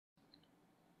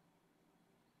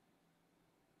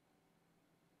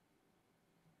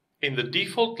In the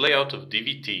default layout of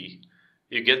DVT,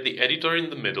 you get the editor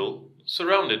in the middle,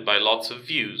 surrounded by lots of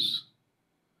views.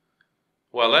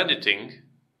 While editing,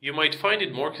 you might find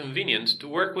it more convenient to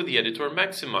work with the editor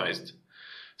maximized,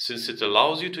 since it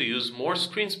allows you to use more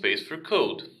screen space for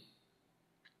code.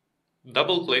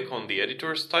 Double-click on the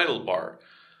editor's title bar,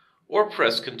 or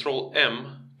press Ctrl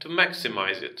M to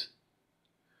maximize it.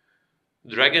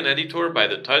 Drag an editor by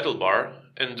the title bar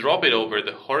and drop it over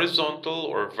the horizontal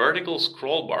or vertical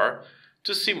scroll bar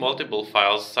to see multiple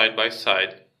files side by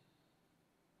side.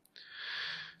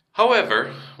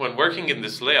 However, when working in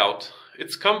this layout,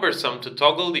 it's cumbersome to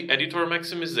toggle the editor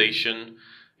maximization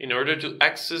in order to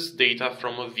access data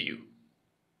from a view.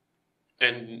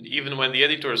 And even when the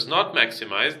editor is not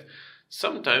maximized,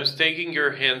 sometimes taking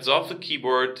your hands off the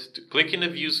keyboard to click in a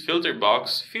view's filter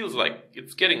box feels like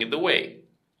it's getting in the way.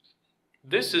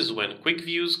 This is when quick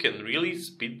views can really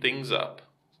speed things up.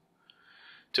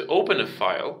 To open a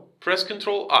file, press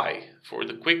Ctrl I for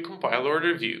the quick compile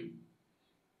order view.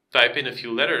 Type in a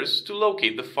few letters to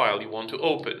locate the file you want to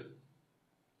open.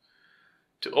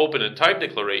 To open a type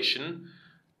declaration,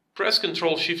 press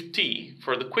Ctrl-Shift-T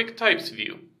for the quick types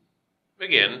view.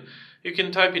 Again, you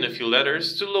can type in a few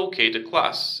letters to locate a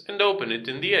class and open it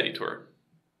in the editor.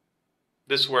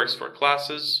 This works for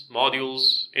classes,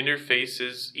 modules,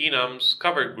 interfaces, enums,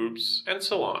 cover groups, and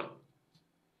so on.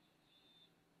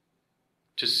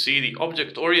 To see the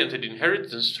object-oriented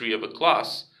inheritance tree of a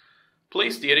class,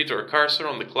 place the editor cursor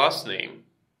on the class name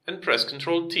and press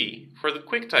Ctrl-T for the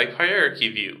QuickType hierarchy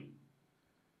view.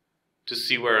 To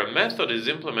see where a method is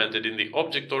implemented in the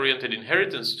object-oriented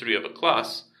inheritance tree of a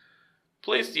class,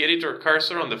 place the editor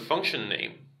cursor on the function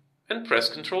name and press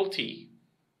Ctrl-T.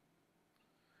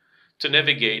 To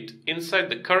navigate inside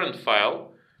the current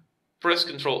file, press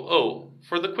Ctrl-O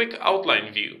for the quick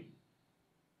outline view.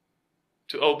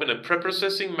 To open a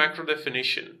preprocessing macro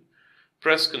definition,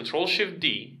 press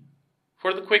Ctrl-Shift-D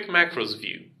for the quick macros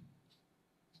view.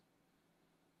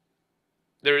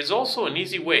 There is also an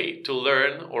easy way to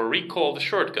learn or recall the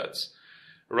shortcuts.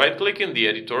 Right-click in the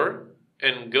editor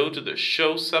and go to the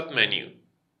Show submenu.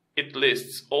 It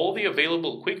lists all the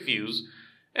available quick views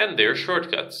and their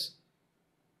shortcuts.